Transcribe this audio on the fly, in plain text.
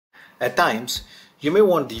At times, you may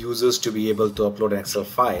want the users to be able to upload an Excel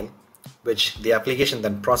file, which the application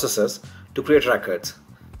then processes to create records.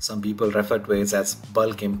 Some people refer to it as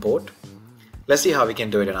bulk import. Let's see how we can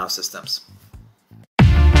do it in OutSystems.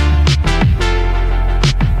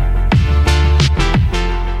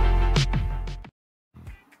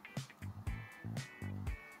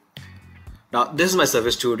 Now, this is my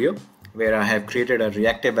Service Studio where I have created a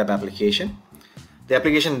reactive web application. The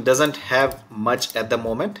application doesn't have much at the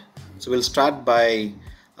moment, so we'll start by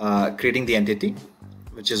creating the entity,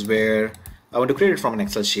 which is where I want to create it from an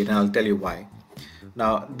Excel sheet, and I'll tell you why.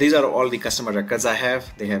 Now, these are all the customer records I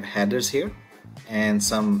have. They have headers here and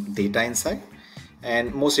some data inside,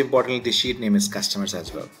 and most importantly, the sheet name is customers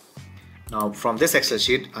as well. Now, from this Excel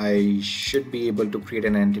sheet, I should be able to create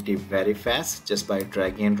an entity very fast just by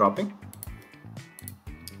dragging and dropping.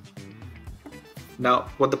 Now,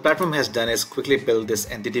 what the platform has done is quickly build this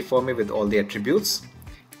entity for me with all the attributes,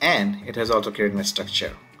 and it has also created a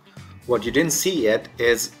structure. What you didn't see yet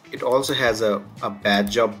is it also has a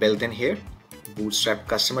batch job built in here, Bootstrap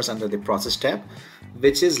customers under the process tab,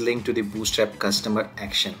 which is linked to the Bootstrap customer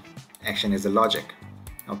action. Action is the logic.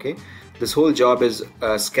 Okay, this whole job is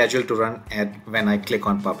scheduled to run at when I click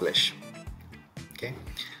on publish. Okay,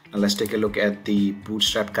 now let's take a look at the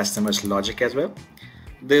Bootstrap customers logic as well.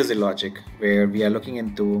 There's the logic where we are looking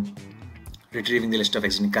into retrieving the list of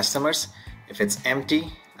existing customers. If it's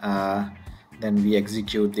empty, then we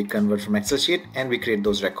execute the convert from Excel sheet and we create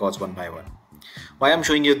those records one by one. Why I'm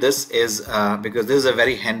showing you this is because this is a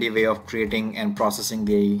very handy way of creating and processing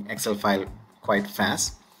the Excel file quite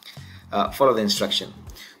fast. Follow the instruction.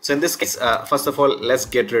 So in this case, first of all, let's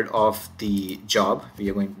get rid of the job.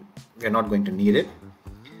 We are not going to need it.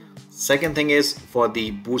 Second thing is for the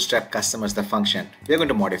Bootstrap customers, the function, we're going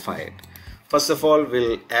to modify it. First of all,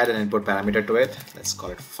 we'll add an input parameter to it. Let's call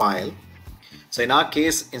it file. So in our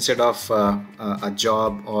case, instead of a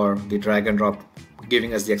job or the drag and drop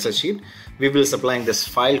giving us the Excel sheet, we will be supplying this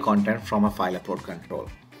file content from a file upload control.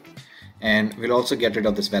 And we'll also get rid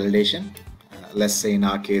of this validation. Let's say in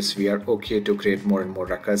our case, we are okay to create more and more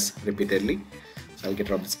records repeatedly. So I'll get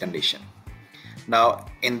rid of this condition. Now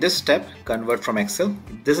in this step, convert from Excel,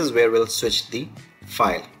 this is where we'll switch the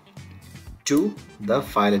file to the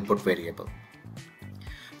file input variable.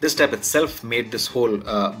 This step itself made this whole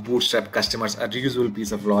Bootstrap customers a reusable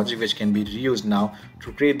piece of logic which can be reused now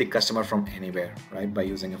to create the customer from anywhere, right, by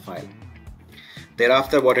using a file.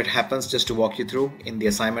 Thereafter, what it happens, just to walk you through, in the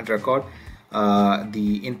assignment record,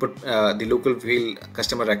 the local field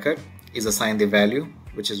customer record is assigned the value,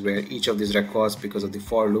 which is where each of these records, because of the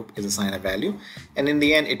for loop, is assigned a value, and in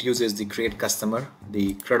the end it uses the create customer,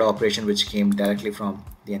 the CRUD operation, which came directly from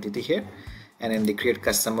the entity here, and in the create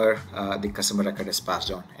customer, the customer record is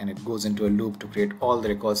passed on, and it goes into a loop to create all the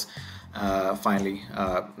records finally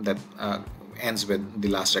that ends with the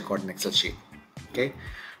last record in Excel sheet. Okay,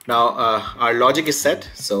 now our logic is set.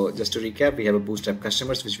 So just to recap, we have a Bootstrap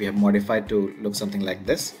customers which we have modified to look something like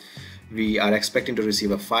this. We are expecting to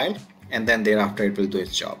receive a file, and then thereafter it will do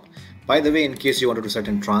its job. By the way, in case you want to do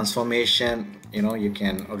certain transformation, you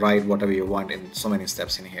can write whatever you want in so many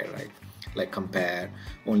steps in here, right? Like compare,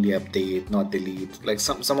 only update, not delete. Like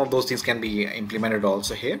some of those things can be implemented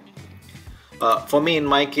also here. For me, in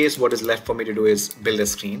my case, what is left for me to do is build a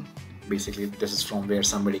screen. Basically, this is from where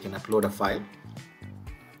somebody can upload a file.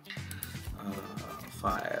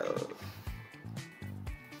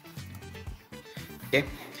 Okay.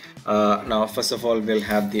 Now first of all, we'll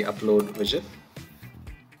have the upload widget.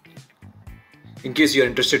 In case you're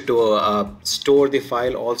interested to store the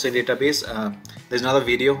file also in database, there's another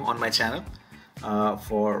video on my channel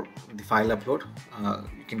for the file upload.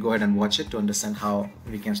 You can go ahead and watch it to understand how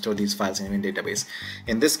we can store these files in a database.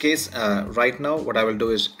 In this case, right now what I will do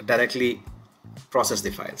is directly process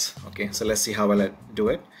the files. Okay, so let's see how will I do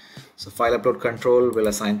it. So file upload control will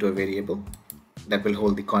assign to a variable that will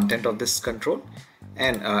hold the content of this control,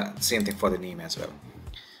 and same thing for the name as well.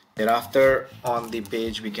 Thereafter, on the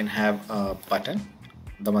page we can have a button,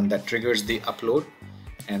 the one that triggers the upload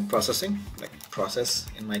and processing, like process.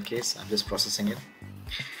 In my case, I'm just processing it.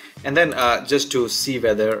 And then just to see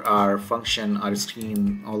whether our function, our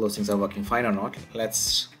screen, all those things are working fine or not,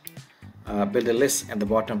 let's build a list at the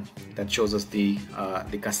bottom that shows us the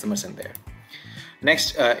customers in there.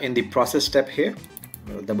 Next, in the process step here,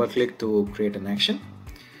 we'll double click to create an action,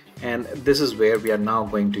 and this is where we are now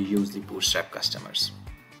going to use the Bootstrap customers.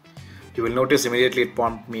 You will notice immediately it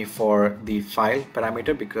prompted me for the file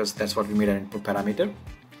parameter because that's what we made an input parameter,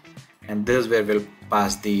 and this is where we'll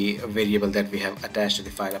pass the variable that we have attached to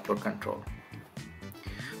the file upload control.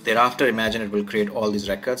 Thereafter, imagine it will create all these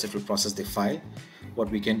records. It will process the file. what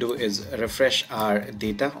we can do is refresh our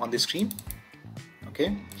data on the screen,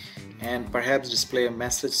 okay, and perhaps display a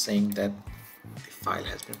message saying that the file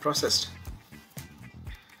has been processed.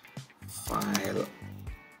 File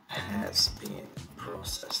has been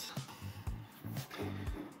processed.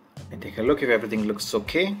 Let me take a look if everything looks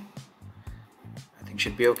okay. I think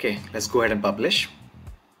should be okay. Let's go ahead and publish.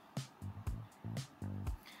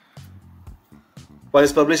 While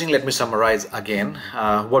it's publishing, let me summarize again.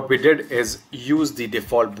 What we did is use the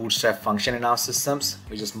default bootstrap function in OutSystems.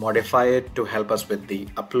 We just modify it to help us with the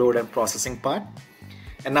upload and processing part.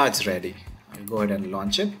 And now it's ready. I'll go ahead and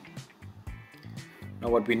launch it. Now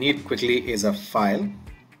what we need quickly is a file.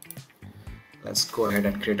 Let's go ahead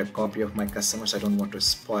and create a copy of my customers. I don't want to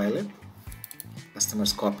spoil it.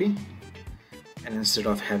 Customers copy. And instead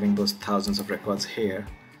of having those thousands of records here,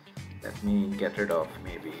 let me get rid of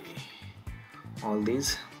maybe all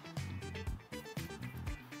these.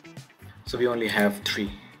 So we only have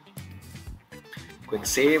 3. Quick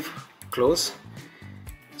save, close.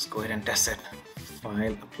 Let's go ahead and test it.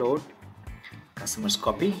 File, upload, customers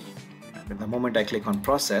copy. And the moment I click on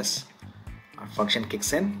process, our function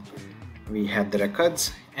kicks in. We have the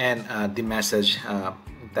records and the message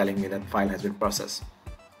telling me that file has been processed.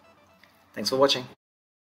 Thanks for watching.